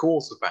despite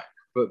quarterback,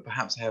 but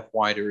perhaps they have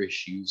wider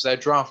issues. Their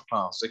draft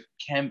class,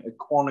 Kem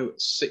Ekwonu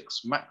at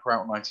 6, Matt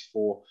Corral at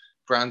 94,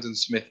 Brandon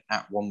Smith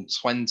at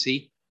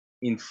 120.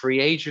 In free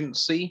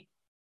agency,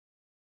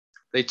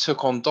 they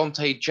took on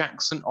Dante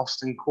Jackson,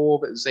 Austin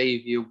Corbett,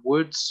 Xavier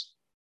Woods.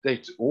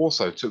 They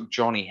also took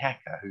Johnny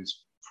Hecker,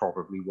 who's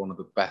probably one of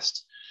the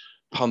best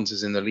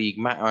punters in the league,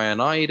 Matt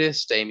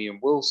Ioannidis, Damian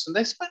Wilson.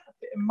 They spent a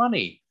bit of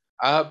money,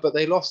 but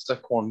they lost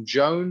Daquan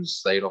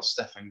Jones. They lost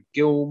Stephen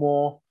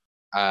Gilmore,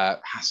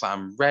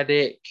 Hassan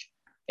Reddick,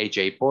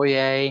 AJ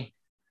Boye.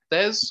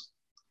 There's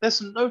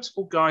some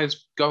notable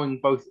guys going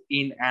both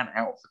in and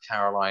out for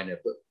Carolina,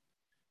 but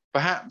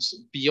perhaps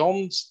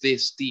beyond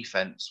this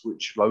defense,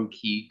 which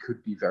low-key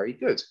could be very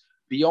good,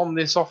 beyond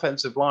this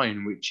offensive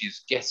line, which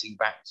is getting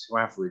back to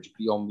average,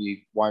 beyond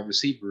the wide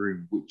receiver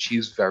room, which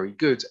is very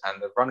good,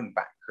 and the running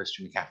back,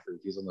 Christian McCaffrey,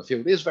 who's on the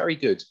field, is very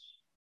good.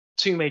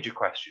 Two major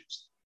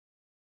questions.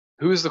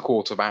 Who is the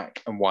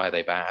quarterback and why are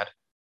they bad?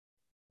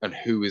 And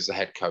who is the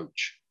head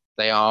coach?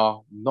 They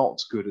are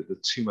not good at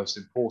the two most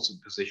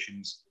important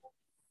positions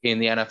in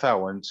the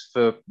NFL. And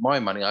for my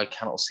money, I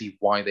cannot see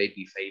why they'd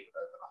be favored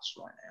over us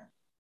right now.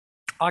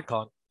 I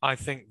can't. I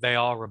think they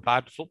are a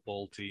bad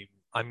football team.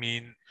 I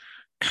mean,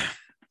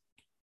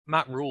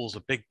 Matt Rule's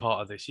a big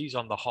part of this. He's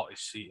on the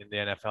hottest seat in the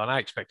NFL, and I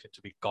expect him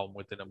to be gone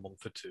within a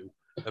month or two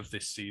of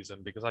this season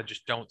because I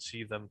just don't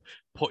see them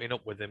putting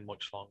up with him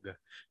much longer.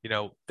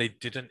 They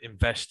didn't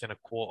invest in a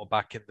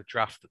quarterback in the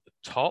draft at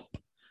the top.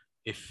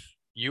 If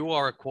you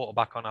are a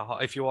quarterback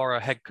if you are a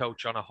head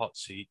coach on a hot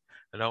seat,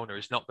 an owner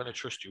is not going to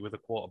trust you with a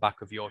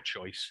quarterback of your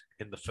choice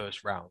in the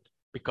first round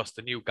because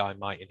the new guy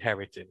might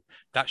inherit him.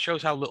 That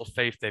shows how little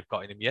faith they've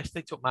got in him. Yes,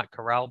 they took Matt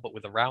Corral, but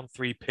with a round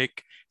 3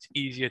 pick, it's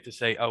easier to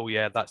say, oh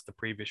yeah, that's the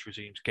previous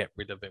regime's, get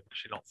rid of him,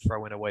 because you're not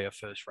throwing away a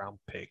first round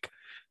pick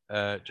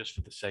just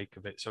for the sake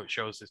of it. So it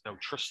shows there's no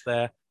trust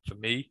there for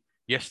me.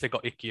 Yes, they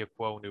got Ike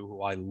Ekwonu,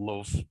 who I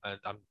love, and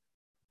I'm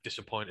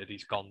disappointed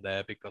he's gone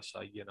there because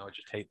I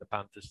just hate the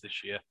Panthers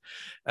this year.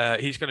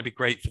 He's going to be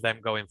great for them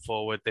going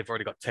forward. They've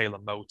already got Taylor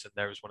Moton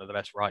there as one of the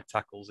best right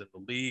tackles in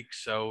the league.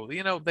 So,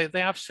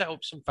 they have set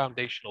up some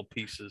foundational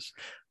pieces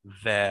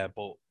there,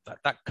 but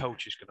that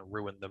coach is going to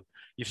ruin them.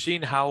 You've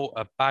seen how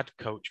a bad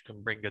coach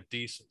can bring a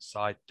decent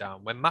side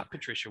down. When Matt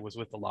Patricia was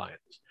with the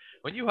Lions,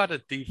 when you had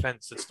a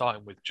defense that's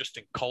starting with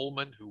Justin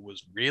Coleman, who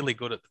was really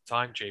good at the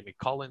time, Jamie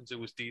Collins, who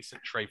was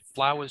decent, Trey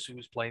Flowers, who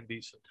was playing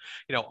decent,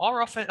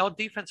 our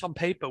defense on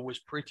paper was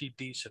pretty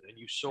decent, and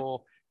you saw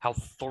how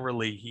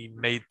thoroughly he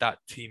made that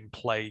team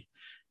play,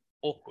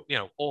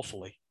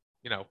 awfully.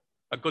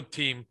 A good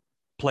team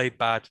played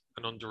bad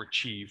and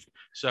underachieved.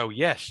 So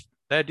yes,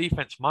 their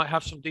defense might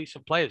have some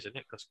decent players in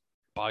it because,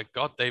 by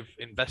God, they've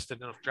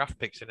invested enough draft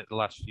picks in it the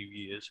last few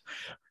years,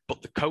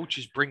 but the coach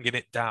is bringing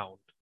it down.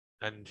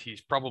 And he's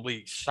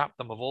probably sapped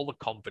them of all the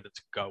confidence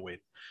going.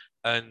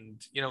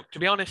 And, to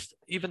be honest,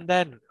 even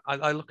then,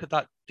 I look at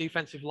that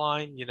defensive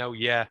line,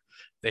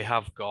 they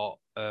have got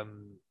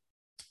I'm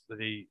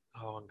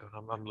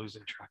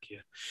losing track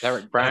here.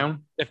 Derek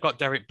Brown. They've got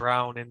Derek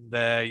Brown in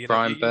there.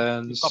 Brian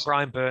Burns. You've got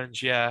Brian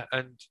Burns, yeah.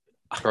 And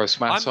Gross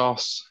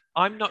Matos.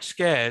 I'm not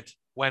scared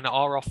when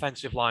our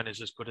offensive line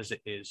is as good as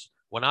it is.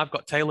 When I've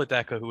got Taylor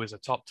Decker, who is a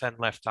top 10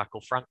 left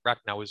tackle, Frank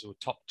Ragnow is a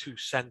top 2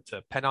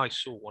 center, Penei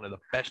Sewell, one of the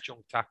best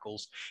young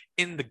tackles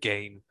in the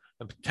game,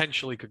 and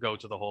potentially could go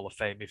to the Hall of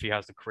Fame if he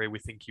has the career we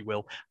think he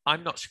will.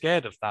 I'm not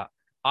scared of that.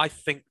 I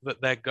think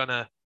that they're going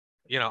to,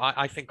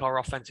 I think our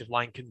offensive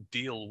line can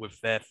deal with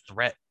their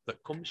threat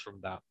that comes from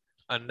that.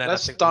 And then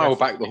let's dial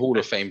back the Hall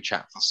of Fame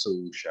chat for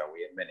Sewell, shall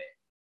we, a minute?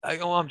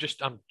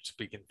 I'm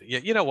speaking.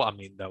 You know what I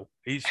mean, though.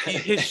 His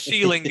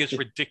ceiling is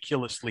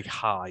ridiculously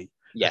high.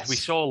 Yes. We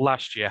saw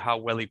last year how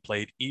well he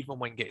played, even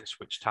when getting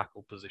switched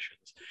tackle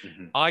positions.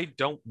 Mm-hmm. I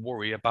don't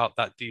worry about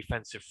that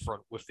defensive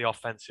front with the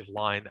offensive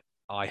line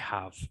I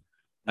have.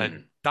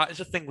 And that is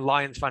a thing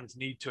Lions fans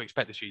need to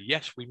expect this year.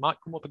 Yes, we might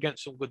come up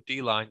against some good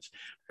D-lines,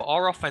 but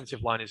our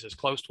offensive line is as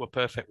close to a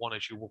perfect one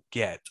as you will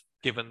get,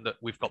 given that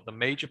we've got the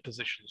major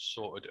positions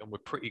sorted and we're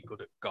pretty good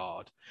at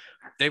guard.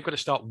 They've got to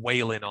start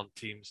wailing on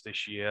teams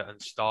this year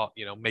and start,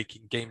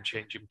 making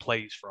game-changing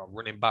plays for our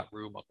running back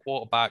room, our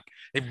quarterback.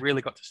 They've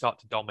really got to start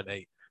to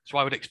dominate. So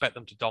I would expect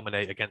them to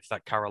dominate against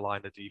that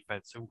Carolina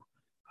defense, who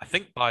I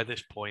think by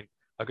this point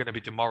are going to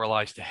be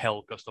demoralized to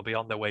hell because they'll be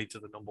on their way to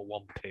the number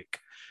 1 pick.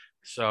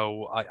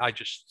 So I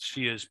just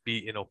see us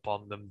beating up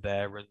on them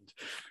there. And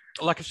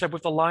like I said,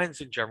 with the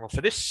Lions in general,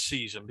 for this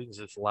season, because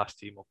it's the last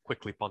team, I'll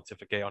quickly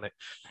pontificate on it.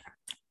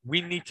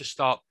 We need to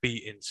start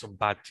beating some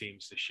bad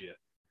teams this year.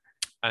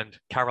 And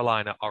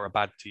Carolina are a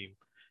bad team.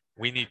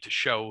 We need to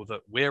show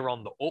that we're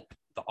on the up,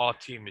 that our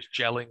team is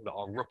gelling, that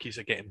our rookies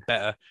are getting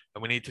better,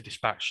 and we need to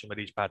dispatch some of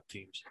these bad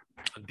teams.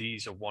 And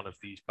these are one of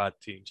these bad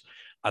teams.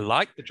 I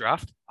like the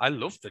draft. I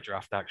love the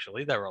draft,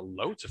 actually. There are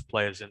loads of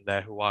players in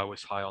there who I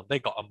was high on. They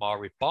got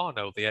Amari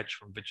Barno, the edge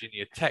from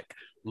Virginia Tech.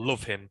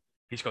 Love him.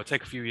 He's going to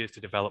take a few years to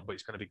develop, but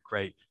he's going to be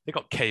great. They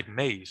got Cade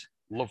Mays.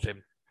 Love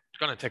him. It's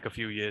going to take a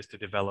few years to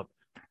develop,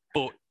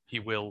 but he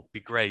will be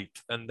great.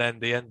 And then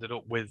they ended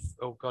up with,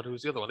 oh God, who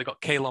was the other one? They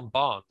got Kalen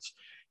Barnes.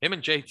 Him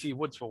and JT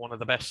Woods were one of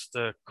the best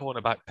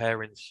cornerback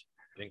pairings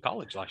in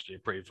college last year,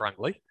 pretty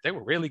frankly. They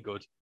were really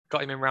good.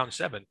 Got him in round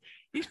 7.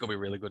 He's going to be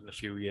really good in a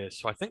few years.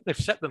 So I think they've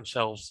set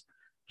themselves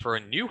for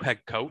a new head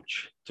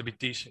coach to be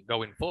decent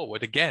going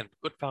forward. Again,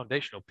 good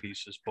foundational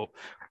pieces, but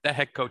their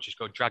head coach is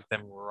going to drag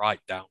them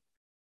right down.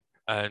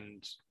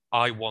 And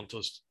I want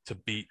us to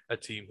beat a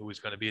team who is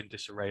going to be in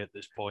disarray at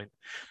this point.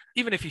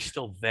 Even if he's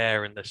still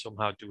there and they're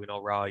somehow doing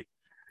all right,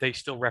 they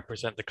still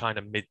represent the kind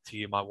of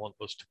mid-team I want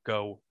us to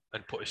go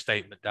and put a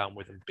statement down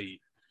with and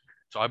beat.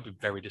 So I'd be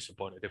very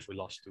disappointed if we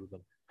lost to them.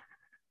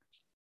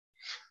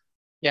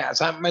 Yeah,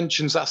 as Ant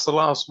mentions, that's the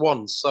last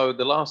one. So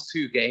the last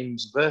 2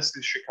 games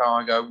versus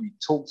Chicago, we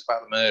talked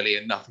about them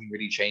earlier, nothing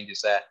really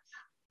changes there.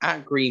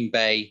 At Green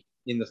Bay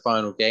in the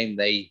final game,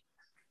 they,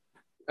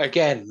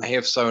 again, may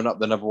have sewn up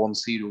the number 1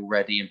 seed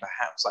already, and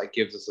perhaps that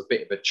gives us a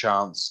bit of a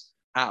chance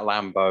at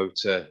Lambeau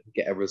to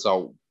get a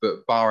result.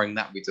 But barring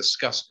that, we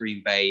discussed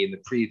Green Bay in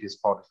the previous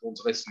pod. If you want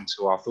to listen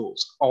to our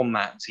thoughts on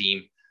that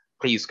team,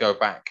 please go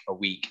back a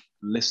week,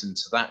 listen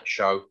to that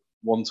show,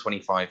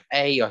 125A.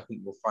 I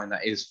think you'll find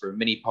that is for a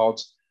mini pod.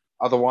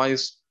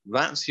 Otherwise,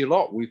 that's your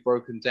lot. We've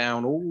broken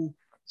down all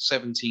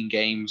 17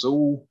 games,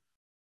 all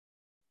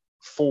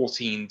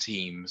 14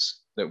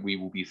 teams that we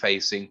will be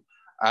facing.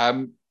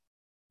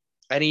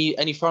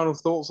 Any final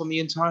thoughts on the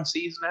entire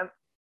season, Ant?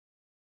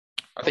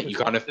 I think you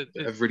kind of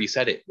have really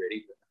said it,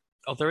 really.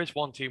 Oh, there is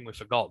one team we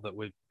forgot that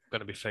we're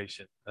going to be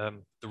facing.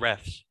 The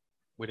refs.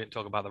 We didn't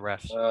talk about the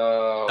refs.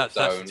 That's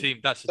the team.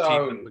 That's the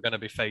team that we're going to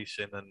be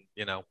facing, and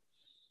you know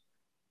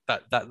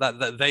that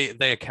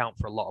they account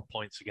for a lot of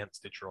points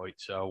against Detroit.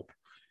 So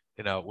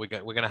you know we're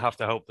going to have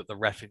to hope that the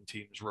reffing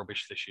team's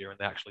rubbish this year and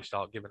they actually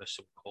start giving us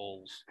some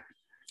calls.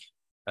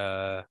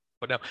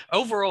 But no,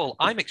 overall,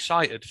 I'm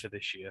excited for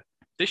this year.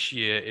 This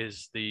year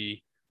is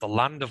the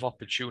land of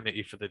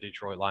opportunity for the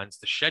Detroit Lions.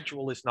 The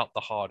schedule is not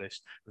the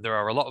hardest. There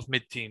are a lot of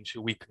mid teams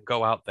who we can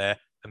go out there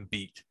and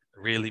beat,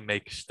 really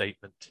make a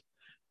statement.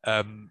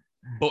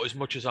 But as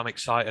much as I'm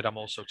excited, I'm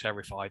also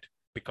terrified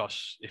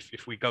because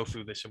if we go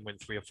through this and win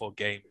 3 or 4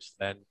 games,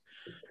 then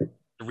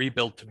the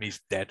rebuild to me is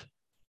dead.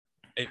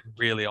 It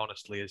really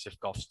honestly is if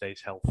Goff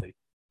stays healthy.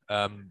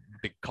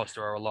 Because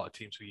there are a lot of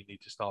teams who you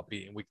need to start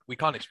beating. We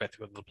can't expect to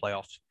go to the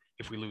playoffs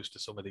if we lose to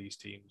some of these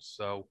teams.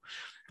 So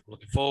I'm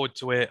looking forward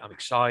to it. I'm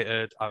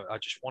excited. I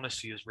just want to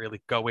see us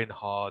really go in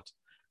hard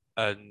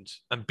and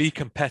be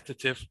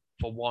competitive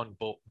for one,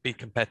 but be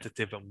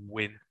competitive and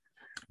win.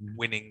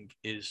 Winning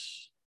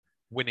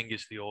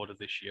is the order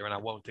this year, and I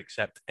won't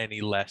accept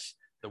any less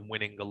than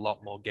winning a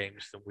lot more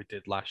games than we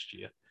did last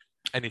year.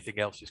 Anything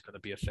else is going to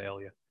be a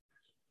failure.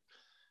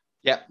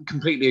 Yeah,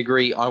 completely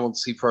agree. I want to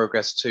see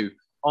progress too.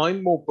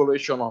 I'm more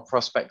bullish on our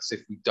prospects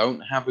if we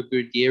don't have a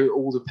good year. It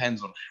all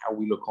depends on how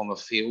we look on the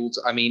field.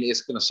 I mean,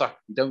 it's going to suck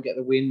if we don't get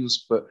the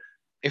wins, but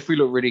if we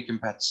look really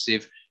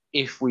competitive,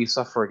 if we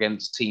suffer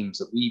against teams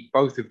that we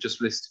both have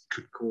just listed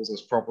could cause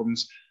us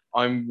problems,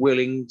 I'm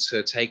willing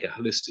to take a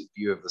holistic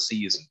view of the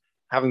season.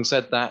 Having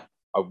said that,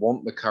 I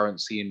want the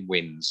currency in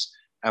wins.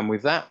 And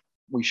with that,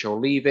 we shall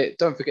leave it.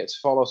 Don't forget to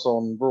follow us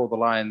on Roar the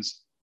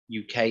Lions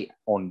UK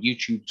on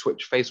YouTube,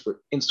 Twitch, Facebook,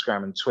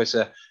 Instagram, and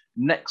Twitter.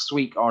 Next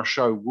week, our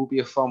show will be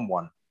a fun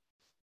one.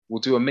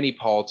 We'll do a mini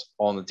pod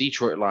on the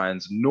Detroit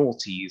Lions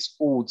Naughties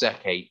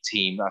all-decade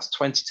team. That's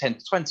 2010 to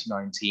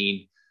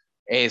 2019.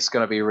 It's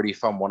going to be a really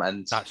fun one.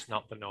 And that's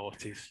not the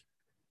Naughties.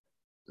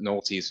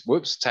 Naughties.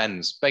 Whoops,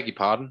 10s. Beg your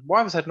pardon. Why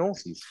have I said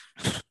Naughties?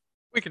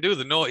 We can do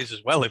the Naughties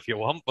as well if you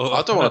want. But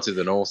I don't want to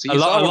do the Naughties. A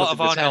lot of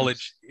our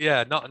knowledge.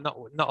 Yeah, not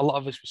a lot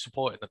of us were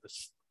supporting at the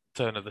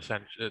turn of the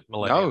century.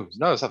 No,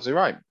 that's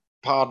absolutely right.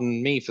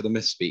 Pardon me for the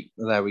misspeak.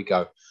 There we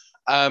go.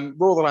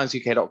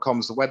 RoarTheLionsUK.com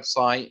is the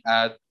website.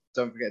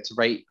 Don't forget to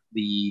rate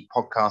the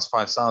podcast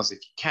 5 stars if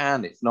you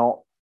can. If not,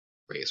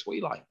 rate us what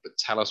you like. But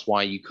tell us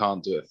why you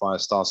can't do it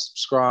 5 stars.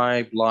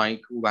 Subscribe,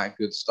 like, all that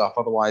good stuff.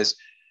 Otherwise,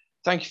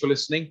 thank you for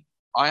listening.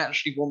 I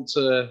actually want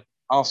to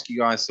ask you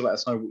guys to let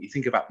us know what you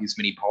think about these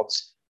mini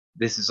pods.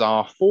 This is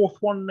our 4th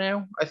one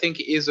now, I think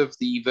it is, of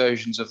the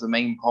versions of the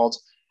main pod.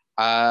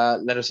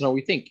 Let us know what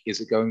you think. Is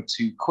it going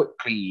too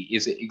quickly?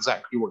 Is it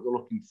exactly what you're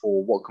looking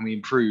for? What can we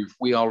improve?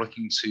 We are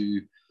looking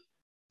to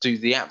do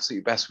the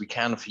absolute best we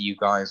can for you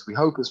guys. We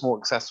hope it's more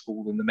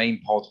accessible than the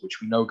main pod, which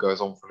we know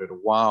goes on for a little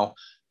while.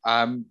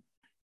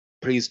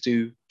 Please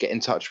do get in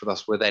touch with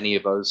us with any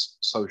of those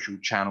social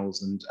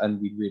channels,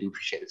 and we really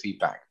appreciate the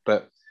feedback.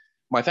 But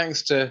my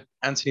thanks to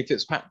Anthony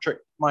Fitzpatrick.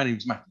 My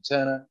name's Matthew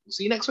Turner. We'll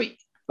see you next week.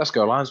 Let's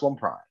go, Lions. One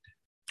Pride.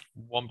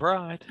 One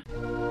Pride.